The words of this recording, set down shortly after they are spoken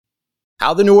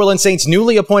how the New Orleans Saints'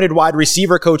 newly appointed wide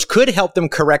receiver coach could help them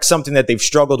correct something that they've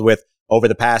struggled with over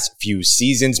the past few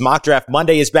seasons. Mock Draft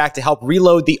Monday is back to help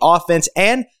reload the offense,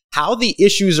 and how the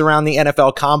issues around the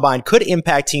NFL Combine could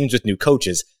impact teams with new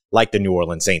coaches like the New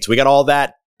Orleans Saints. We got all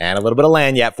that and a little bit of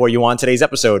lagniappe for you on today's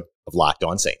episode of Locked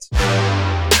On Saints.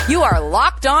 You are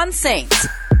Locked On Saints,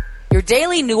 your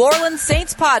daily New Orleans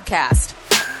Saints podcast.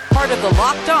 Part of the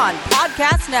Locked On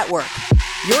Podcast Network,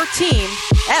 your team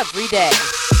every day.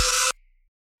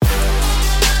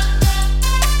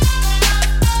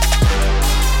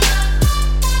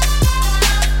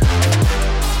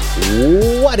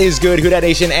 What is good, Who Dat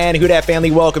Nation and Who Dat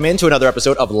family? Welcome into another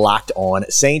episode of Locked On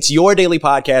Saints, your daily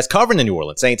podcast covering the New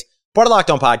Orleans Saints, part of Locked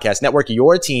On Podcast Network,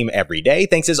 your team every day.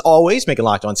 Thanks as always, making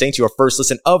Locked On Saints your first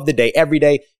listen of the day every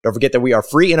day. Don't forget that we are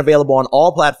free and available on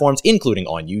all platforms, including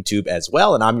on YouTube as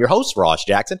well. And I'm your host, Ross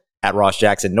Jackson, at Ross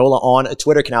Jackson Nola on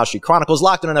Twitter, Canal Street Chronicles,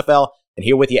 Locked On NFL, and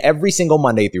here with you every single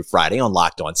Monday through Friday on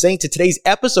Locked On Saints. And today's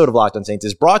episode of Locked On Saints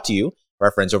is brought to you by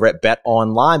our friends over at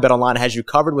BetOnline. BetOnline has you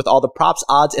covered with all the props,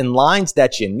 odds, and lines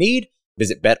that you need.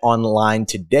 Visit BetOnline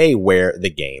today, where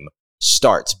the game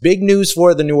starts. Big news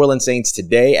for the New Orleans Saints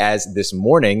today, as this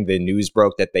morning the news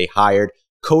broke that they hired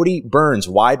Cody Burns,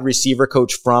 wide receiver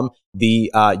coach from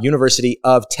the University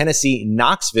of Tennessee,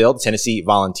 Knoxville, the Tennessee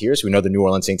Volunteers. We know the New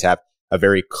Orleans Saints have a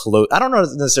very close, I don't know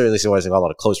necessarily say what I call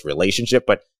it, a close relationship,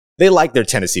 but they like their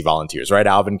Tennessee Volunteers, right?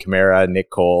 Alvin Kamara, Nick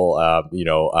Cole,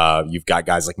 you've got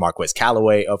guys like Marquez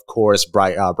Callaway, of course,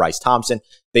 Bryce Thompson.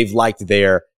 They've liked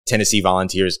their Tennessee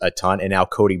Volunteers a ton. And now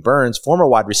Cody Burns, former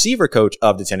wide receiver coach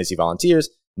of the Tennessee Volunteers,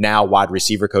 now wide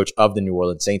receiver coach of the New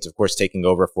Orleans Saints, of course, taking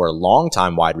over for a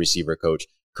longtime wide receiver coach,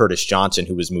 Curtis Johnson,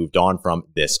 who was moved on from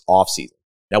this offseason.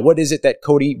 Now, what is it that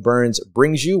Cody Burns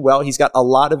brings you? Well, he's got a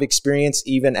lot of experience,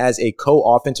 even as a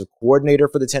co-offensive coordinator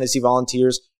for the Tennessee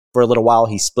Volunteers. For a little while,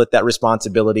 he split that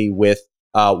responsibility with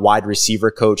wide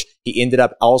receiver coach. He ended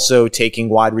up also taking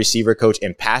wide receiver coach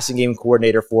and passing game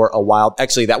coordinator for a while.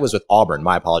 Actually, that was with Auburn.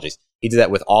 My apologies. He did that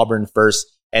with Auburn first.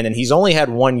 And then he's only had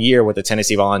 1 year with the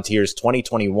Tennessee Volunteers,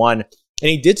 2021. And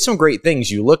he did some great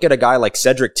things. You look at a guy like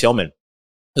Cedric Tillman,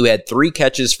 who had 3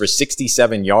 catches for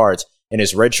 67 yards in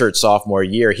his redshirt sophomore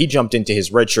year. He jumped into his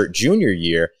redshirt junior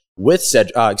year with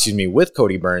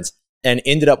Cody Burns, and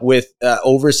ended up with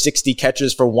over 60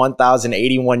 catches for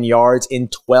 1,081 yards in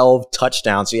 12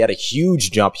 touchdowns. So he had a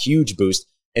huge jump, huge boost.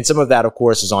 And some of that, of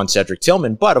course, is on Cedric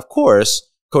Tillman. But, of course,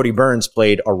 Cody Burns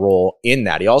played a role in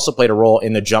that. He also played a role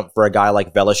in the jump for a guy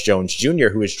like Velus Jones Jr.,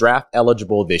 who is draft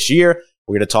eligible this year.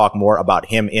 We're going to talk more about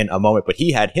him in a moment. But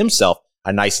he had himself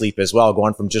a nice leap as well,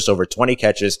 going from just over 20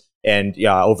 catches and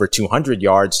over 200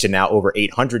 yards to now over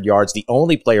 800 yards, the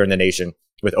only player in the nation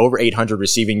with over 800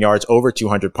 receiving yards, over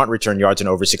 200 punt return yards, and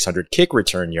over 600 kick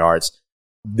return yards.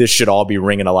 This should all be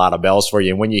ringing a lot of bells for you.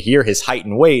 And when you hear his height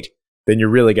and weight, then you're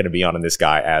really going to be on this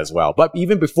guy as well. But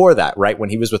even before that, right,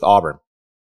 when he was with Auburn,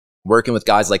 working with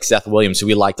guys like Seth Williams, who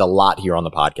we liked a lot here on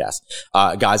the podcast,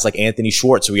 guys like Anthony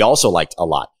Schwartz, who we also liked a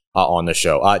lot on the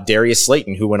show, Darius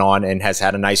Slayton, who went on and has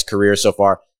had a nice career so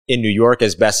far in New York,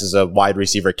 as best as a wide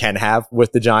receiver can have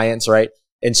with the Giants, right?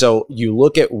 And so you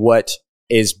look at what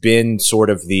has been sort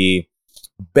of the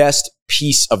best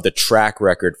piece of the track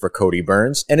record for Cody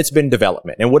Burns, and it's been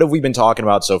development. And what have we been talking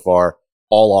about so far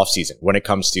all offseason when it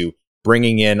comes to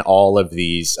bringing in all of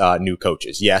these new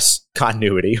coaches? Yes,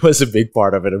 continuity was a big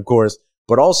part of it, of course,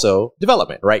 but also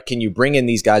development, right? Can you bring in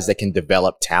these guys that can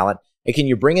develop talent? And can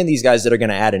you bring in these guys that are going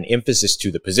to add an emphasis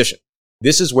to the position?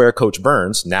 This is where Coach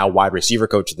Burns, now wide receiver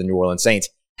coach of the New Orleans Saints,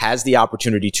 has the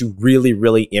opportunity to really,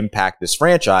 really impact this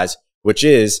franchise, which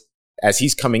is, as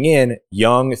he's coming in,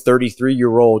 young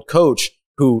 33-year-old coach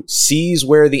who sees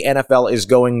where the NFL is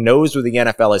going, knows where the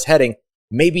NFL is heading.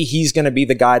 Maybe he's going to be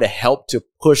the guy to help to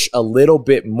push a little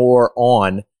bit more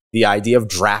on the idea of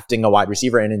drafting a wide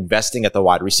receiver and investing at the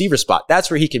wide receiver spot. That's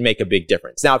where he can make a big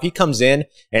difference. Now, if he comes in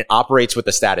and operates with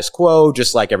the status quo,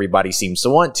 just like everybody seems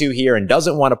to want to here, and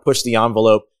doesn't want to push the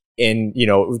envelope in,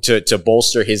 to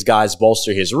bolster his guys,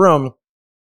 bolster his room,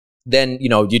 then,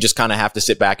 you just kind of have to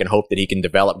sit back and hope that he can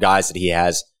develop guys that he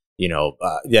has,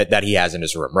 that he has in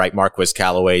his room, right? Marquez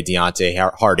Callaway,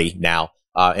 Deontay Hardy now,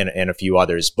 and a few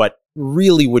others. But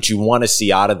really what you want to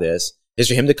see out of this is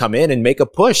for him to come in and make a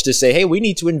push to say, hey, we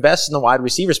need to invest in the wide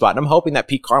receiver spot. And I'm hoping that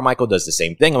Pete Carmichael does the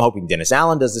same thing. I'm hoping Dennis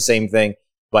Allen does the same thing.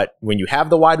 But when you have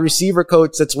the wide receiver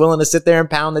coach that's willing to sit there and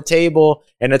pound the table,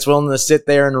 and that's willing to sit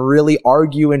there and really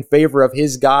argue in favor of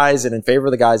his guys and in favor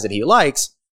of the guys that he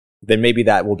likes, then maybe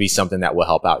that will be something that will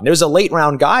help out. And there's a late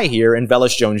round guy here in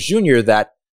Velus Jones Jr.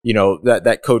 that,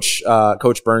 that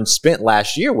Coach Burns spent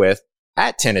last year with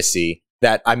at Tennessee.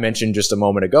 that I mentioned just a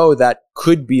moment ago that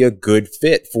could be a good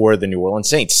fit for the New Orleans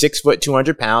Saints. 6 foot,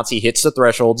 200 pounds. He hits the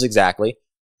thresholds exactly.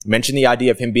 Mentioned the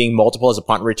idea of him being multiple as a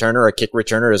punt returner, a kick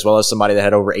returner, as well as somebody that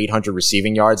had over 800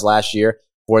 receiving yards last year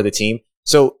for the team.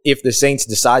 So if the Saints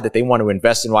decide that they want to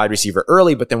invest in wide receiver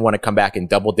early, but then want to come back and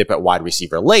double dip at wide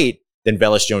receiver late, then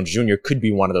Velus Jones Jr. could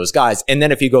be one of those guys. And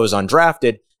then if he goes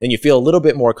undrafted, then you feel a little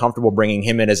bit more comfortable bringing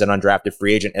him in as an undrafted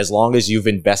free agent as long as you've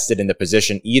invested in the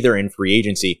position either in free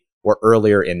agency or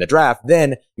earlier in the draft.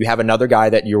 Then you have another guy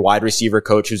that your wide receiver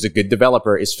coach, who's a good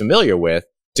developer, is familiar with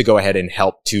to go ahead and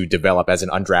help to develop as an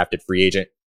undrafted free agent.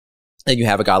 And you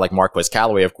have a guy like Marquez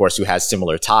Callaway, of course, who has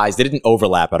similar ties. They didn't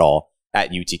overlap at all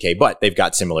at UTK, but they've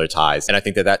got similar ties. And I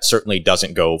think that that certainly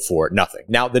doesn't go for nothing.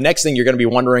 Now, the next thing you're going to be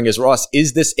wondering is, Ross,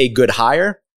 is this a good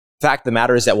hire? Fact of the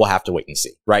matter is that we'll have to wait and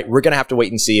see, right? We're going to have to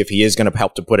wait and see if he is going to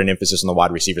help to put an emphasis on the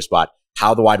wide receiver spot,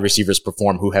 how the wide receivers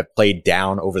perform who have played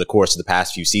down over the course of the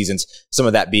past few seasons. Some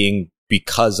of that being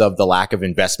because of the lack of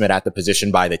investment at the position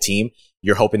by the team.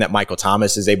 You're hoping that Michael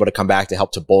Thomas is able to come back to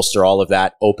help to bolster all of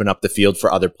that, open up the field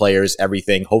for other players,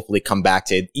 everything, hopefully come back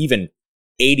to even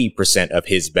 80% of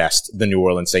his best. The New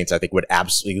Orleans Saints, I think, would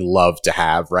absolutely love to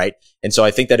have, right? And so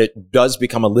I think that it does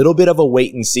become a little bit of a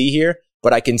wait and see here,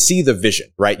 but I can see the vision,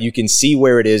 right? You can see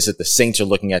where it is that the Saints are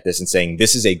looking at this and saying,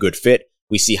 this is a good fit.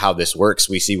 We see how this works.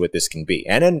 We see what this can be.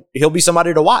 And then he'll be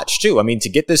somebody to watch too. I mean, to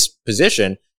get this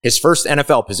position, his first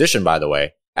NFL position, by the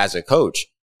way, as a coach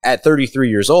at 33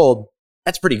 years old,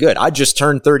 that's pretty good. I just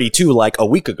turned 32 like a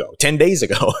week ago, 10 days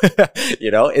ago,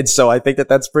 and so I think that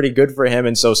that's pretty good for him.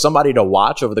 And so somebody to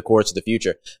watch over the course of the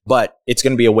future, but it's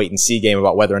going to be a wait and see game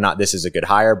about whether or not this is a good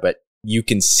hire, but you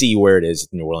can see where it is.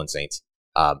 The New Orleans Saints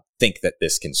think that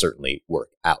this can certainly work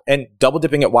out. And double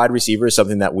dipping at wide receiver is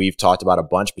something that we've talked about a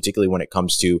bunch, particularly when it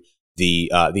comes to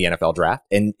the NFL draft.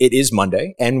 And it is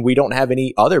Monday, and we don't have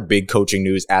any other big coaching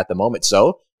news at the moment.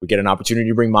 So we get an opportunity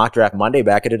to bring Mock Draft Monday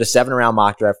back. I did a 7-round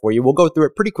mock draft for you. We'll go through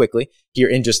it pretty quickly here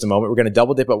in just a moment. We're going to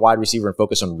double dip at wide receiver and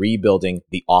focus on rebuilding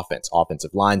the offense,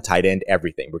 offensive line, tight end,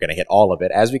 everything. We're going to hit all of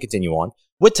it as we continue on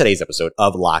with today's episode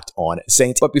of Locked On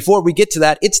Saints. But before we get to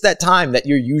that, it's that time that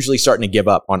you're usually starting to give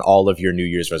up on all of your New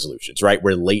Year's resolutions, right?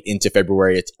 We're late into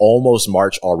February. It's almost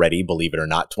March already. Believe it or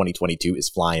not, 2022 is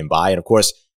flying by. And of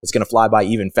course, it's going to fly by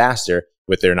even faster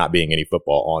with there not being any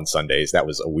football on Sundays. That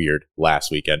was a weird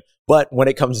last weekend. But when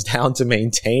it comes down to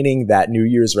maintaining that New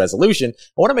Year's resolution,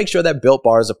 I want to make sure that Built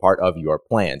Bar is a part of your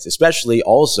plans, especially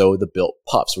also the Built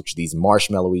Puffs, which are these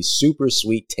marshmallowy, super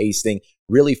sweet tasting,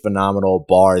 really phenomenal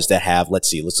bars that have,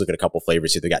 let's look at a couple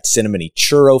flavors here. They've got cinnamony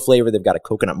churro flavor. They've got a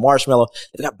coconut marshmallow.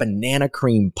 They've got banana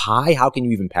cream pie. How can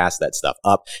you even pass that stuff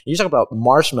up? You're talking about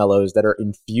marshmallows that are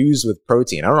infused with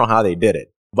protein. I don't know how they did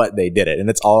it, but they did it. And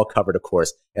it's all covered, of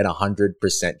course, in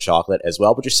 100% chocolate as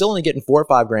well. But you're still only getting 4 or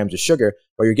 5 grams of sugar,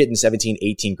 or you're getting 17,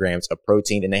 18 grams of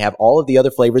protein. And they have all of the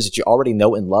other flavors that you already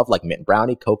know and love, like mint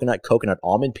brownie, coconut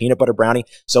almond, peanut butter brownie,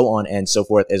 so on and so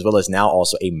forth, as well as now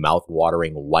also a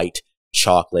mouth-watering white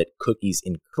chocolate cookies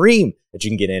and cream that you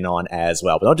can get in on as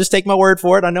well. But don't just take my word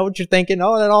for it. I know what you're thinking.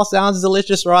 Oh, that all sounds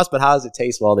delicious, Ross, but how does it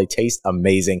taste? Well, they taste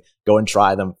amazing. Go and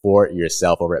try them for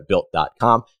yourself over at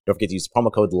Built.com. Don't forget to use the promo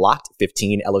code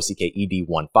LOCKED15, LOCKED15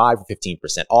 for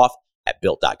 15% off at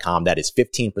Built.com. That is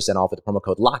 15% off with the promo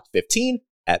code LOCKED15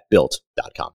 at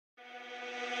Built.com.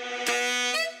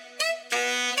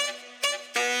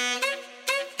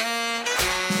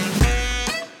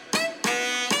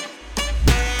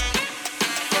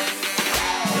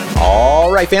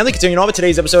 All right, family, continuing on with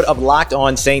today's episode of Locked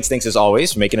On Saints. Thanks as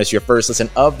always for making us your first listen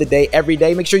of the day every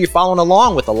day. Make sure you're following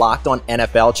along with the Locked On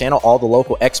NFL channel, all the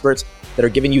local experts that are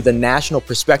giving you the national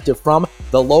perspective from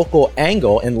the local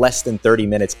angle in less than 30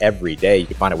 minutes every day. You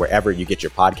can find it wherever you get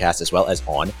your podcast, as well as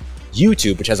on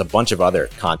YouTube, which has a bunch of other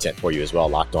content for you as well.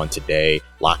 Locked On Today,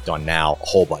 Locked On Now, a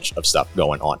whole bunch of stuff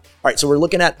going on. All right, so we're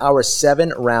looking at our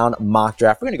 7-round mock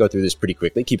draft. We're going to go through this pretty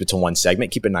quickly, keep it to one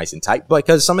segment, keep it nice and tight,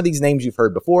 because some of these names you've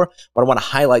heard before, but I want to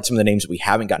highlight some of the names that we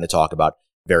haven't gotten to talk about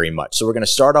very much. So we're going to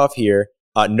start off here.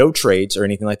 No trades or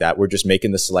anything like that. We're just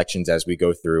making the selections as we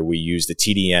go through. We use the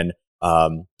TDN,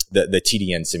 the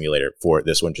TDN simulator for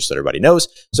this one, just so everybody knows.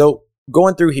 So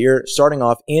going through here, starting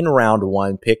off in round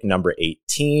 1, pick number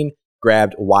 18.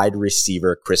 Grabbed wide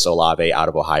receiver Chris Olave out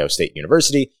of Ohio State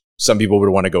University. Some people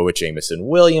would want to go with Jameson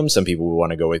Williams. Some people would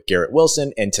want to go with Garrett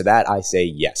Wilson. And to that, I say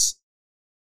yes.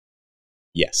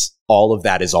 Yes, all of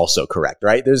that is also correct,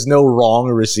 right? There's no wrong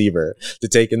receiver to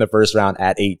take in the first round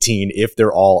at 18 if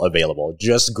they're all available.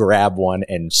 Just grab one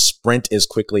and sprint as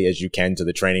quickly as you can to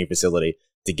the training facility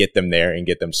to get them there and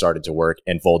get them started to work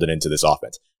and fold it into this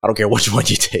offense. I don't care which one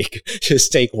you take.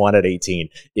 Just take one at 18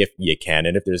 if you can.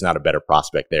 And if there's not a better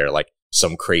prospect there, like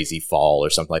some crazy fall or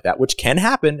something like that, which can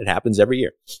happen. It happens every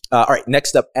year. All right,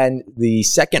 next up, and the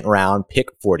second round, pick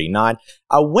 49.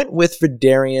 I went with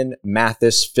Phidarian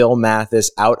Mathis, Phil Mathis,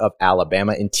 out of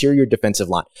Alabama, interior defensive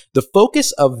line. The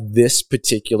focus of this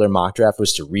particular mock draft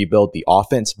was to rebuild the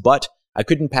offense, but I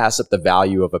couldn't pass up the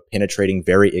value of a penetrating,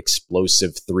 very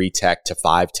explosive 3-tech to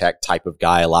 5-tech type of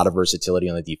guy. A lot of versatility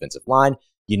on the defensive line.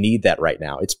 You need that right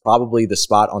now. It's probably the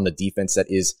spot on the defense that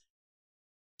is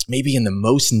maybe in the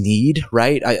most need,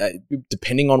 right?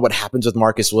 Depending on what happens with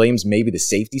Marcus Williams, maybe the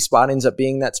safety spot ends up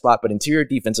being that spot, but interior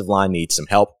defensive line needs some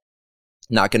help.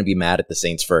 Not going to be mad at the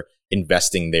Saints for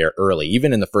investing there early,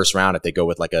 even in the first round if they go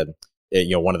with like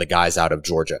one of the guys out of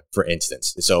Georgia, for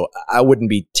instance. So I wouldn't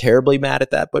be terribly mad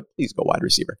at that, but please go wide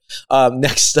receiver.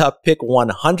 Next up, pick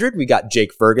 100. We got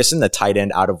Jake Ferguson, the tight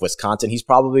end out of Wisconsin. He's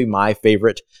probably my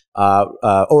favorite,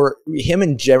 or him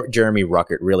and Jeremy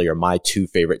Ruckert really are my two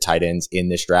favorite tight ends in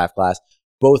this draft class.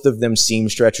 Both of them seam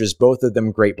stretchers, both of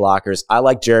them great blockers. I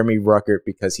like Jeremy Ruckert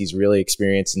because he's really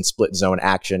experienced in split zone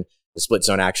action, the split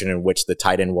zone action in which the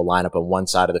tight end will line up on one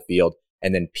side of the field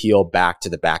and then peel back to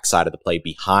the backside of the play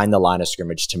behind the line of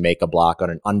scrimmage to make a block on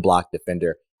an unblocked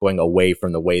defender going away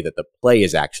from the way that the play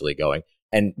is actually going.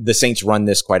 And the Saints run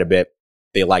this quite a bit.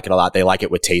 They like it a lot. They like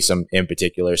it with Taysom in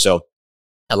particular. So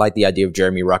I like the idea of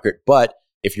Jeremy Ruckert. But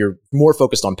if you're more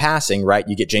focused on passing, right,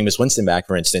 you get Jameis Winston back,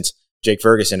 for instance. Jake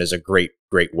Ferguson is a great,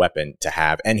 great weapon to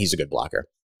have, and he's a good blocker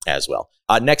as well.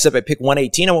 Next up at pick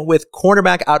 118, I went with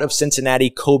cornerback out of Cincinnati,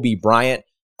 Kobe Bryant.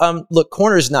 Look,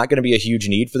 corner is not going to be a huge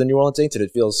need for the New Orleans Saints, and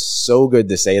it feels so good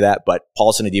to say that, but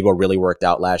Paulson Adebo really worked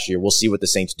out last year. We'll see what the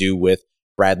Saints do with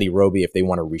Bradley Roby if they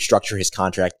want to restructure his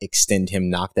contract, extend him,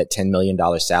 knock that $10 million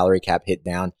salary cap hit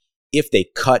down. If they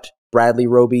cut Bradley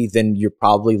Roby, then you're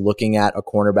probably looking at a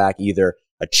cornerback, either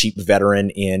a cheap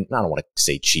veteran I don't want to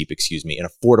say cheap, an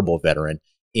affordable veteran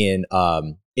in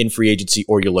free agency,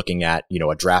 or you're looking at,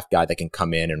 a draft guy that can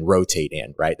come in and rotate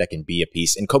in, right? That can be a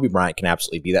piece. And Kobe Bryant can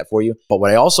absolutely be that for you. But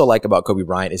what I also like about Kobe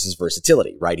Bryant is his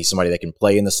versatility, right? He's somebody that can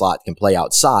play in the slot, can play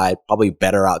outside, probably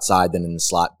better outside than in the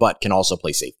slot, but can also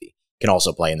play safety, can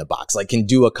also play in the box, can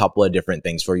do a couple of different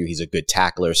things for you. He's a good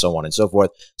tackler, so on and so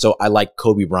forth. So I like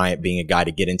Kobe Bryant being a guy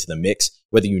to get into the mix,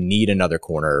 whether you need another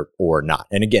corner or not.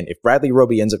 And again, if Bradley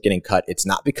Roby ends up getting cut, it's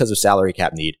not because of salary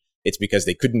cap need. It's because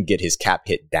they couldn't get his cap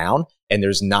hit down, and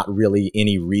there's not really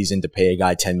any reason to pay a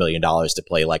guy $10 million to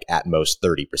play at most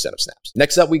 30% of snaps.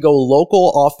 Next up, we go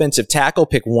local offensive tackle,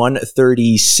 pick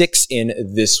 136 in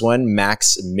this one.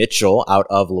 Max Mitchell out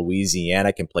of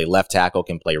Louisiana can play left tackle,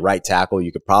 can play right tackle.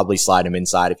 You could probably slide him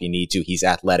inside if you need to. He's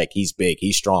athletic, he's big,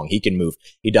 he's strong, he can move.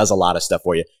 He does a lot of stuff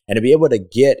for you. And to be able to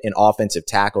get an offensive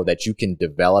tackle that you can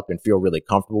develop and feel really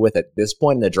comfortable with at this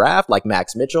point in the draft, like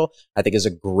Max Mitchell, I think is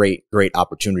a great, great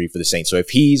opportunity for the Saints. So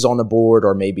if he's on the board,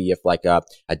 or maybe if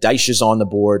a Deich is on the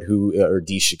board, who'd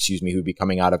be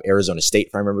coming out of Arizona State,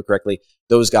 if I remember correctly,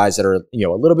 those guys that are, a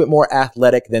little bit more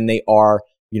athletic than they are,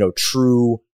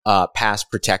 true pass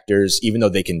protectors, even though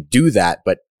they can do that.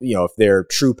 But, if they're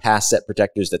true pass set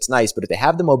protectors, that's nice. But if they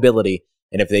have the mobility,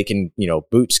 and if they can,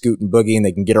 boot, scoot, and boogie, and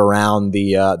they can get around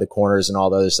the corners and all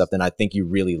the other stuff, then I think you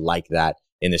really like that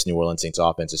in this New Orleans Saints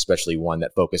offense, especially one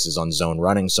that focuses on zone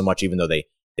running so much, even though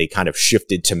they kind of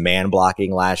shifted to man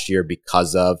blocking last year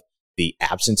because of the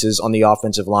absences on the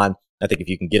offensive line. I think if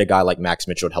you can get a guy like Max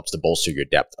Mitchell, it helps to bolster your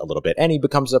depth a little bit, and he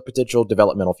becomes a potential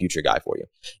developmental future guy for you.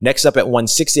 Next up at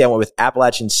 160, I went with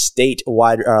Appalachian State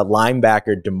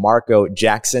linebacker DeMarco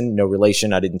Jackson. No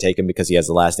relation. I didn't take him because he has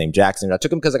the last name Jackson. I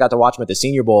took him because I got to watch him at the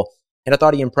Senior Bowl, and I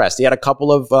thought he impressed. He had a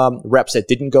couple of reps that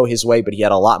didn't go his way, but he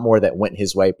had a lot more that went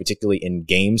his way, particularly in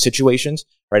game situations,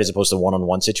 right, as opposed to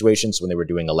one-on-one situations when they were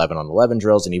doing 11-on-11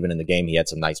 drills, and even in the game, he had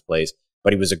some nice plays.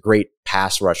 But he was a great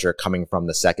pass rusher coming from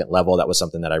the second level. That was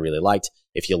something that I really liked.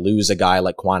 If you lose a guy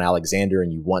like Quan Alexander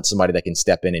and you want somebody that can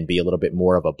step in and be a little bit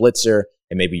more of a blitzer,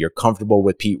 and maybe you're comfortable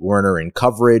with Pete Werner in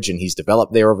coverage and he's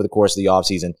developed there over the course of the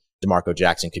offseason, DeMarco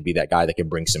Jackson could be that guy that can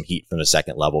bring some heat from the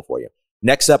second level for you.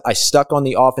 Next up, I stuck on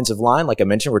the offensive line. Like I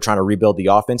mentioned, we're trying to rebuild the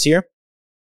offense here.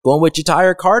 Going with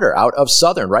Ja'Tyre Carter out of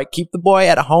Southern, right? Keep the boy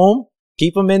at home.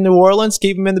 Keep him in New Orleans,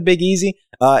 keep him in the Big Easy,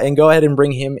 and go ahead and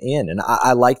bring him in. And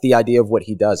I like the idea of what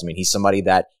he does. I mean, he's somebody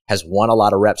that has won a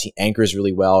lot of reps. He anchors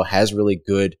really well, has really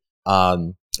good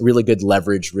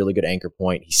leverage, really good anchor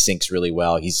point. He sinks really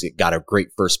well. He's got a great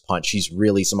first punch. He's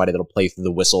really somebody that'll play through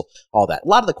the whistle, all that. A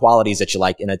lot of the qualities that you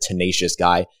like in a tenacious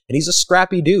guy. And he's a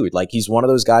scrappy dude. He's one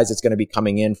of those guys that's going to be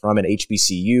coming in from an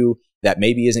HBCU that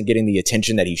maybe isn't getting the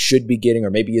attention that he should be getting,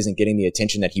 or maybe isn't getting the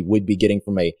attention that he would be getting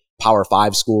from a Power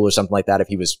 5 school or something like that if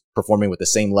he was performing with the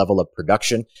same level of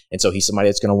production. And so he's somebody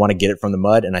that's going to want to get it from the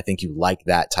mud, and I think you like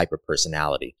that type of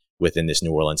personality within this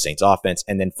New Orleans Saints offense.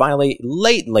 And then finally,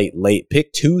 late,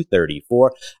 pick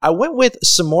 234, I went with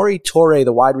Samori Toure,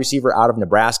 the wide receiver out of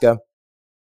Nebraska.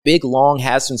 Big, long,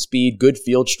 has some speed, good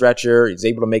field stretcher. He's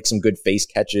able to make some good face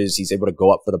catches. He's able to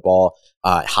go up for the ball,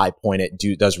 high point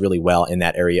it, does really well in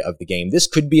that area of the game. This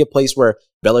could be a place where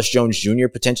Velus Jones Jr.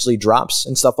 potentially drops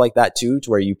and stuff like that too,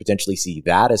 to where you potentially see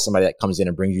that as somebody that comes in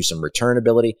and brings you some return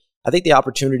ability. I think the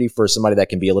opportunity for somebody that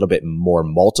can be a little bit more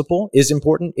multiple is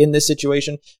important in this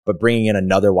situation, but bringing in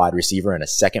another wide receiver and a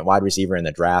second wide receiver in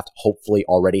the draft, hopefully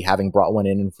already having brought one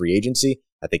in free agency,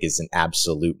 I think is an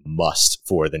absolute must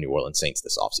for the New Orleans Saints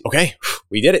this offseason. Okay,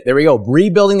 we did it. There we go.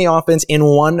 Rebuilding the offense in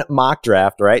one mock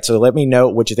draft, right? So let me know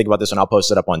what you think about this one. I'll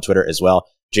post it up on Twitter as well.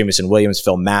 Jameson Williams,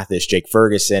 Phil Mathis, Jake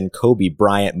Ferguson, Kobe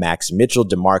Bryant, Max Mitchell,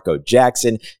 DeMarco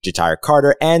Jackson, Ja'Tyre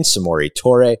Carter, and Samori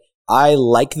Toure. I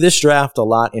like this draft a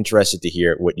lot. Interested to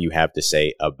hear what you have to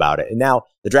say about it. And now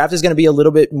the draft is going to be a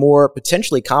little bit more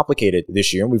potentially complicated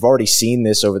this year. And we've already seen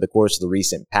this over the course of the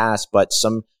recent past, but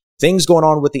some things going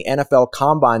on with the NFL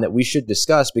Combine that we should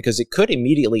discuss because it could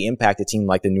immediately impact a team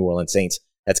like the New Orleans Saints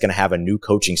that's going to have a new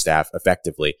coaching staff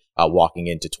effectively walking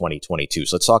into 2022.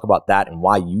 So let's talk about that and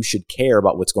why you should care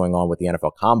about what's going on with the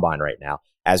NFL Combine right now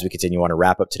as we continue on to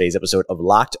wrap up today's episode of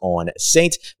Locked On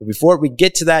Saints. But before we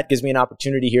get to that, it gives me an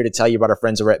opportunity here to tell you about our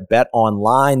friends over at Bet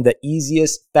Online, the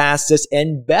easiest, fastest,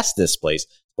 and bestest place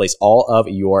all of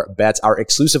your bets. Our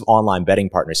exclusive online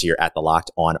betting partners here at the Locked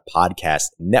On Podcast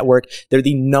Network. They're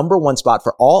the number one spot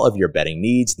for all of your betting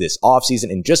needs this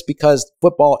offseason. And just because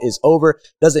football is over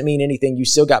doesn't mean anything. You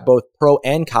still got both pro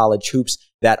and college hoops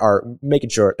that are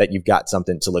making sure that you've got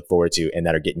something to look forward to and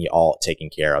that are getting you all taken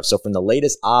care of. So from the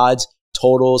latest odds,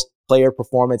 totals, player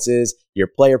performances, your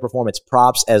player performance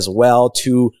props, as well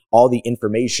to all the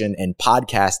information and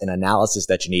podcast and analysis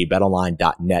that you need,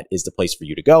 betonline.net is the place for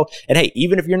you to go. And hey,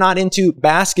 even if you're not into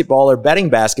basketball or betting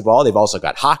basketball, they've also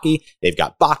got hockey, they've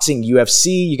got boxing,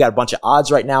 UFC, you got a bunch of odds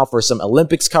right now for some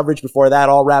Olympics coverage before that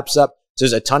all wraps up. So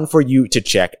there's a ton for you to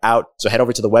check out. So head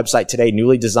over to the website today,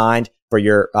 newly designed for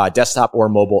your desktop or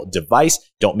mobile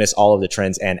device. Don't miss all of the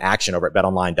trends and action over at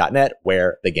betonline.net,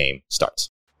 where the game starts.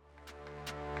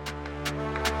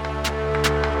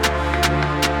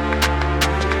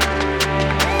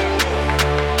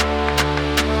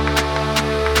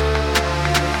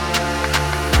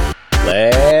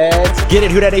 Let's get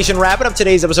it, Who Dat Nation. Wrapping up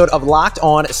today's episode of Locked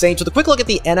On Saints with a quick look at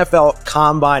the NFL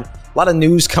Combine. A lot of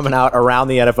news coming out around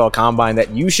the NFL Combine that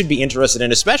you should be interested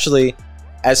in, especially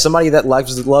as somebody that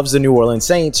loves the New Orleans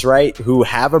Saints, right, who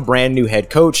have a brand new head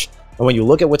coach. And when you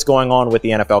look at what's going on with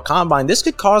the NFL Combine, this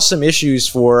could cause some issues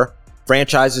for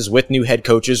franchises with new head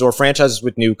coaches or franchises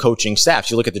with new coaching staffs.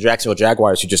 You look at the Jacksonville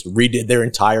Jaguars, who just redid their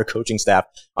entire coaching staff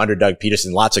under Doug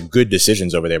Peterson. Lots of good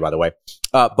decisions over there, by the way.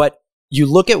 But you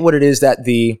look at what it is that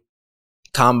the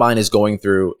Combine is going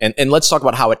through, and let's talk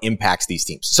about how it impacts these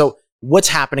teams. So what's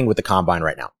happening with the Combine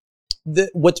right now?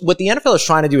 What the NFL is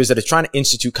trying to do is that it's trying to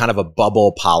institute kind of a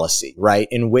bubble policy, right?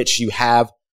 In which you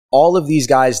have all of these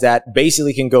guys that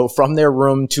basically can go from their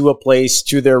room to a place,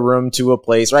 to their room to a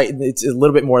place, right? It's a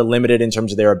little bit more limited in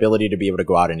terms of their ability to be able to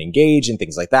go out and engage and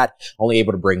things like that. Only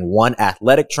able to bring one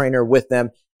athletic trainer with them.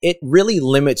 It really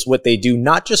limits what they do,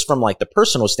 not just from like the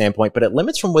personal standpoint, but it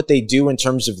limits from what they do in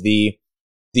terms of the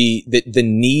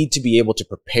need to be able to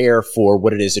prepare for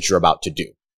what it is that you're about to do.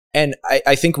 And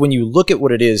I think when you look at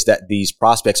what it is that these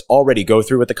prospects already go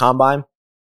through with the Combine,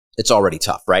 it's already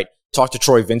tough, right? Talked to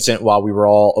Troy Vincent while we were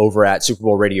all over at Super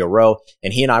Bowl Radio Row,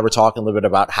 and he and I were talking a little bit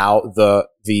about how the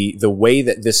way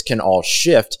that this can all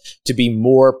shift to be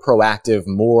more proactive,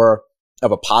 more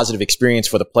of a positive experience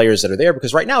for the players that are there,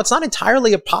 because right now it's not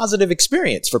entirely a positive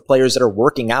experience for players that are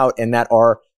working out and that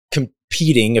are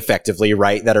competing effectively,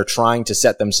 right? That are trying to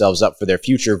set themselves up for their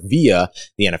future via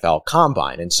the NFL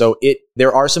Combine. And so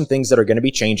there are some things that are going to be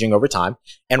changing over time.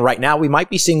 And right now we might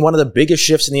be seeing one of the biggest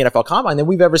shifts in the NFL Combine than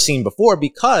we've ever seen before,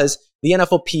 because the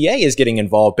NFLPA is getting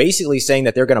involved, basically saying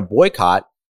that they're going to boycott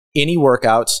any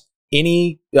workouts,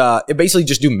 basically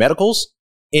just do medicals.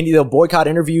 They'll boycott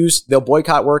interviews, they'll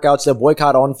boycott workouts, they'll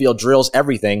boycott on-field drills,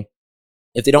 everything,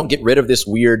 if they don't get rid of this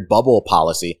weird bubble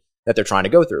policy that they're trying to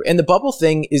go through. And the bubble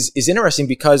thing is interesting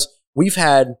because we've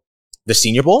had the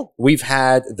Senior Bowl, we've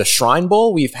had the Shrine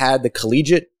Bowl, we've had the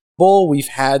Collegiate Bowl, we've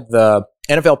had the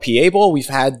NFLPA Bowl, we've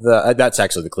had that's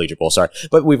actually the Collegiate Bowl, sorry.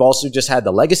 But we've also just had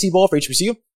the Legacy Bowl for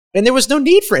HBCU. And there was no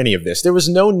need for any of this. There was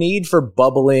no need for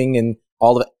bubbling and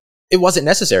all of it. It wasn't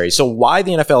necessary. So why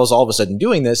the NFL is all of a sudden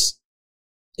doing this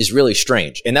is really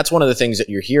strange. And that's one of the things that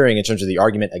you're hearing in terms of the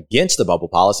argument against the bubble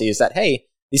policy is that, hey,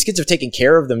 these kids have taken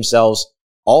care of themselves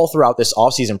all throughout this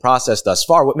offseason process thus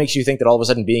far. What makes you think that all of a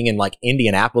sudden being in like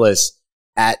Indianapolis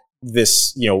at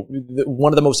this,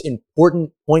 one of the most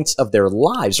important points of their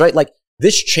lives, right? Like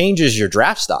this changes your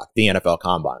draft stock, the NFL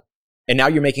Combine. And now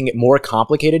you're making it more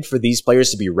complicated for these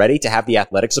players to be ready, to have the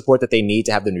athletic support that they need,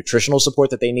 to have the nutritional support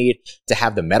that they need, to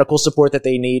have the medical support that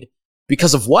they need.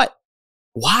 Because of what?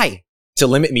 Why? To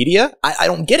limit media? I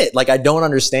don't get it. Like, I don't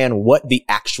understand what the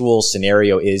actual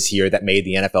scenario is here that made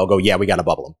the NFL go, yeah, we got to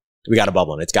bubble them. We got to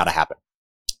bubble them. It's got to happen.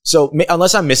 So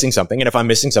unless I'm missing something, and if I'm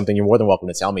missing something, you're more than welcome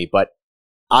to tell me. But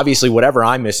obviously, whatever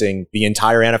I'm missing, the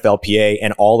entire NFLPA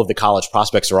and all of the college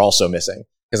prospects are also missing,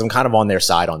 because I'm kind of on their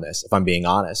side on this, if I'm being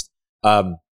honest.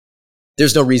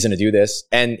 There's no reason to do this.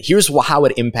 And here's how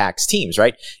it impacts teams,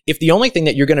 right? If the only thing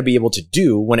that you're going to be able to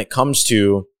do when it comes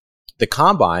to the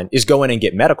combine is go in and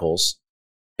get medicals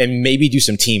and maybe do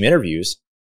some team interviews,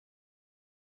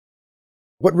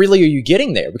 what really are you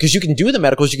getting there? Because you can do the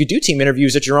medicals, you can do team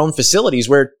interviews at your own facilities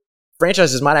where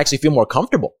franchises might actually feel more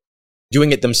comfortable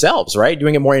doing it themselves, right?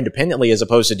 Doing it more independently as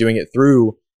opposed to doing it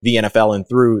through the NFL and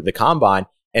through the combine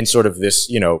and sort of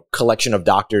this, collection of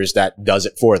doctors that does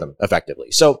it for them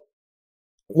effectively. So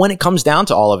when it comes down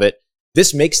to all of it,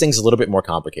 this makes things a little bit more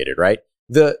complicated, right?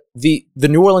 The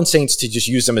New Orleans Saints, to just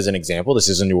use them as an example, this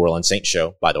is a New Orleans Saints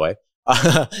show, by the way.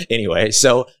 Anyway,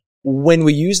 so when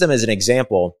we use them as an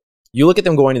example, you look at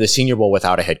them going to the Senior Bowl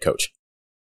without a head coach,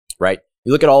 right?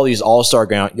 You look at all these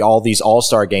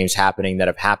all-star games happening that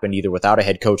have happened either without a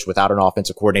head coach, without an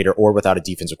offensive coordinator, or without a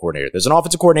defensive coordinator. There's an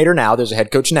offensive coordinator now. There's a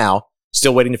head coach now.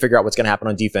 Still waiting to figure out what's going to happen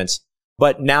on defense.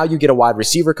 But now you get a wide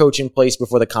receiver coach in place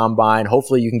before the combine.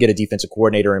 Hopefully you can get a defensive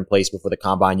coordinator in place before the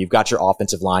combine. You've got your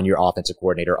offensive line, your offensive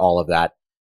coordinator, all of that.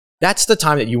 That's the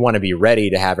time that you want to be ready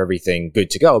to have everything good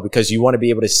to go, because you want to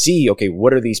be able to see, okay,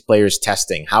 what are these players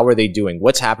testing? How are they doing?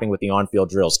 What's happening with the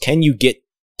on-field drills? Can you get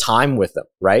time with them,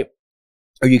 right?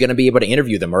 Are you going to be able to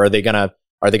interview them, or are they going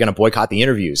to boycott the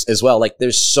interviews as well? Like,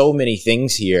 there's so many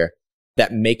things here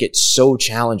that make it so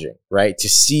challenging, right? To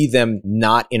see them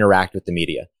not interact with the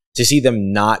media, to see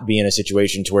them not be in a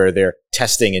situation to where they're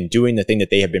testing and doing the thing that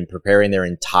they have been preparing their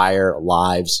entire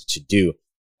lives to do.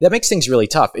 That makes things really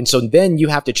tough. And so then you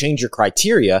have to change your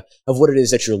criteria of what it is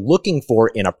that you're looking for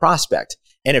in a prospect.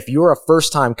 And if you're a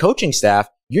first-time coaching staff,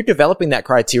 you're developing that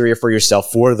criteria for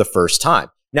yourself for the first time.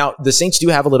 Now, the Saints do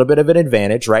have a little bit of an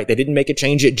advantage, right? They didn't make a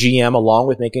change at GM along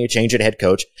with making a change at head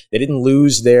coach. They didn't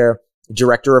lose their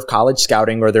director of college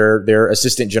scouting or their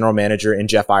assistant general manager in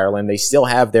Jeff Ireland. They still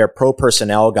have their pro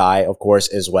personnel guy, of course,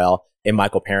 as well, in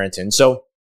Michael Parrington. So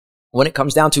when it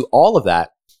comes down to all of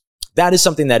that, that is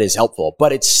something that is helpful,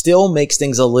 but it still makes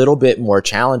things a little bit more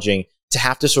challenging to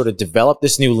have to sort of develop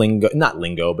this new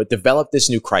develop this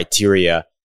new criteria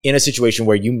in a situation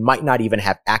where you might not even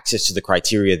have access to the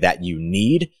criteria that you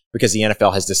need because the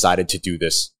NFL has decided to do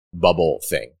this bubble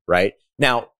thing, right?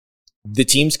 Now, the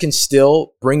teams can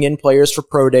still bring in players for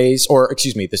pro days,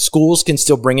 the schools can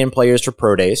still bring in players for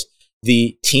pro days.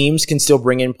 The teams can still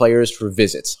bring in players for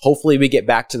visits. Hopefully we get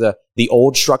back to the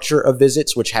old structure of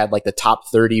visits, which had like the top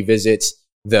 30 visits,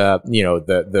 the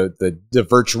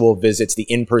virtual visits, the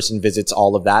in-person visits,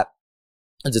 all of that.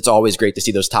 And it's always great to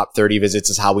see those top 30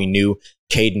 visits. Is how we knew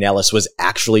Caden Ellis was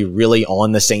actually really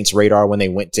on the Saints' radar when they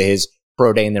went to his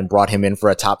pro day and then brought him in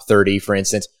for a top 30, for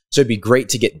instance. So it'd be great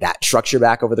to get that structure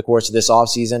back over the course of this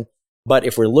offseason. But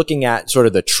if we're looking at sort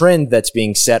of the trend that's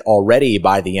being set already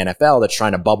by the NFL that's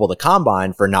trying to bubble the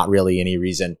combine for not really any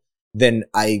reason, then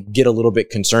I get a little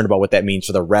bit concerned about what that means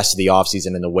for the rest of the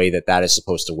offseason and the way that that is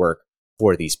supposed to work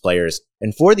for these players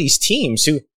and for these teams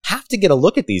who have to get a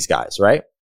look at these guys, right?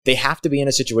 They have to be in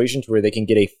a situation where they can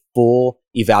get a full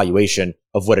evaluation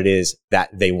of what it is that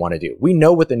they want to do. We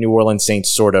know what the New Orleans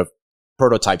Saints sort of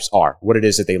prototypes are, what it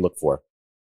is that they look for.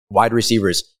 Wide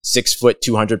receivers, 6 foot,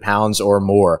 200 pounds or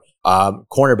more.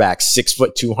 Cornerbacks, 6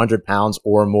 foot, 200 pounds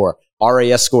or more.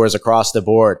 RAS scores across the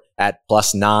board at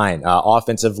 +9.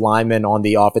 Offensive linemen on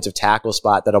the offensive tackle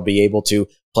spot that'll be able to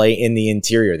play in the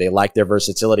interior. They like their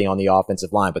versatility on the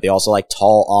offensive line, but they also like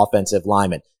tall offensive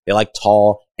linemen. They like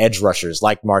tall edge rushers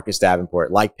like Marcus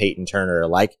Davenport, like Peyton Turner,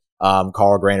 like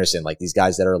Carl Granderson, like these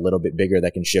guys that are a little bit bigger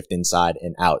that can shift inside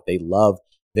and out. They love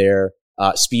their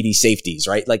speedy safeties,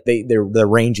 right? Like they're the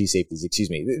rangy safeties,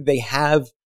 excuse me. They have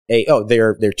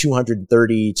they're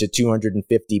 230 to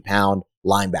 250 pound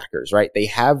linebackers, right? They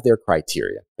have their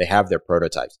criteria. They have their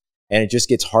prototypes. And it just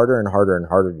gets harder and harder and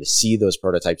harder to see those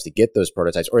prototypes, to get those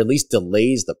prototypes, or at least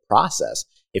delays the process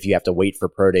if you have to wait for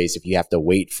pro days, if you have to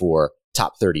wait for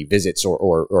top 30 visits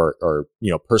or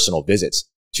personal visits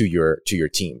to your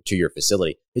team, to your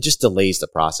facility. It just delays the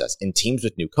process. And teams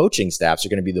with new coaching staffs are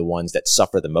going to be the ones that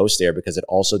suffer the most there because it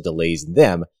also delays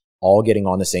them all getting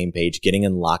on the same page, getting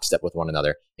in lockstep with one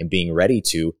another, and being ready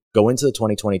to go into the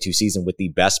 2022 season with the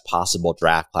best possible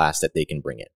draft class that they can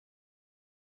bring in.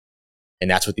 And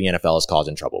that's what the NFL is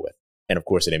causing trouble with. And of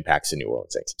course, it impacts the New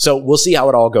Orleans Saints. So we'll see how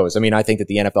it all goes. I mean, I think that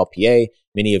the NFLPA,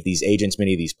 many of these agents,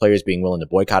 many of these players being willing to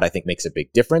boycott, I think makes a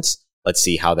big difference. Let's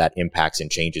see how that impacts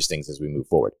and changes things as we move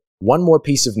forward. One more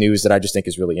piece of news that I just think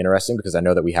is really interesting, because I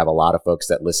know that we have a lot of folks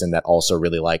that listen that also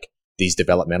really like these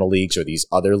developmental leagues or these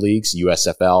other leagues.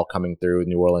 USFL coming through,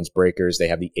 New Orleans Breakers, they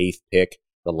have the 8th pick,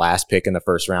 the last pick in the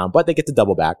first round, but they get to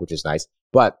double back, which is nice.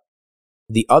 But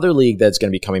the other league that's going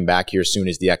to be coming back here soon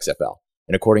is the XFL.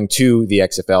 And according to the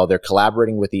XFL, they're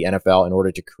collaborating with the NFL in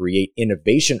order to create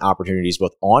innovation opportunities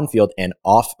both on field and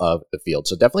off of the field.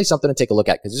 So definitely something to take a look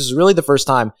at, because this is really the first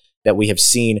time that we have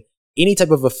seen any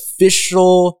type of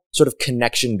official sort of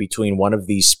connection between one of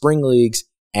these spring leagues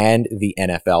and the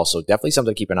NFL. So definitely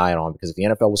something to keep an eye on, because if the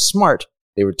NFL was smart,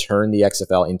 they would turn the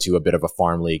XFL into a bit of a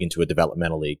farm league, into a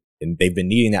developmental league. And they've been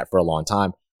needing that for a long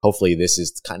time. Hopefully this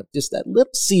is kind of just that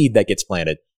little seed that gets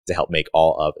planted to help make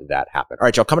all of that happen. All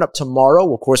right, y'all, coming up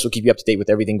tomorrow, of course, we'll keep you up to date with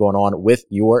everything going on with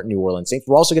your New Orleans Saints.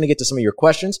 We're also going to get to some of your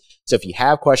questions. So if you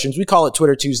have questions, we call it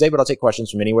Twitter Tuesday, but I'll take questions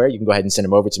from anywhere. You can go ahead and send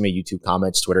them over to me, YouTube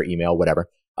comments, Twitter, email, whatever.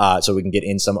 So we can get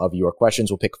in some of your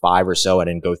questions. We'll pick 5 or so and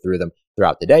then go through them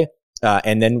throughout the day.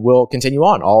 And then we'll continue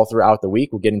on all throughout the week.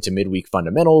 We'll get into midweek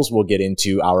fundamentals. We'll get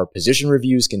into our position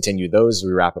reviews, continue those as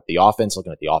we wrap up the offense,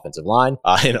 looking at the offensive line,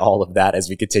 and all of that as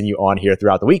we continue on here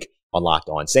throughout the week on Locked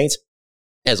On Saints.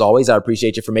 As always, I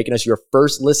appreciate you for making us your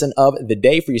first listen of the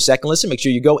day. For your second listen, make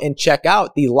sure you go and check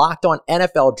out the Locked On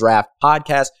NFL Draft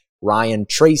podcast. Ryan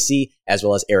Tracy, as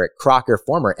well as Eric Crocker,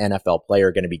 former NFL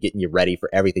player, going to be getting you ready for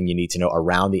everything you need to know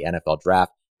around the NFL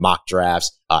draft, mock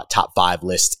drafts, top 5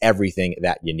 lists, everything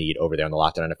that you need over there on the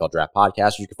Locked On NFL Draft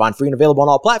podcast, which you can find free and available on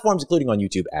all platforms, including on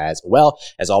YouTube as well.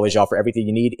 As always, y'all, for everything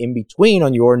you need in between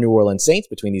on your New Orleans Saints,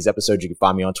 between these episodes, you can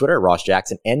find me on Twitter at Ross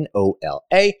Jackson,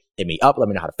 NOLA. Hit me up. Let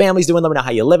me know how the family's doing. Let me know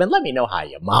how you're living. Let me know how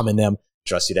you're momming them.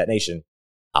 Trust you, that nation.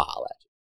 I'll holla at you.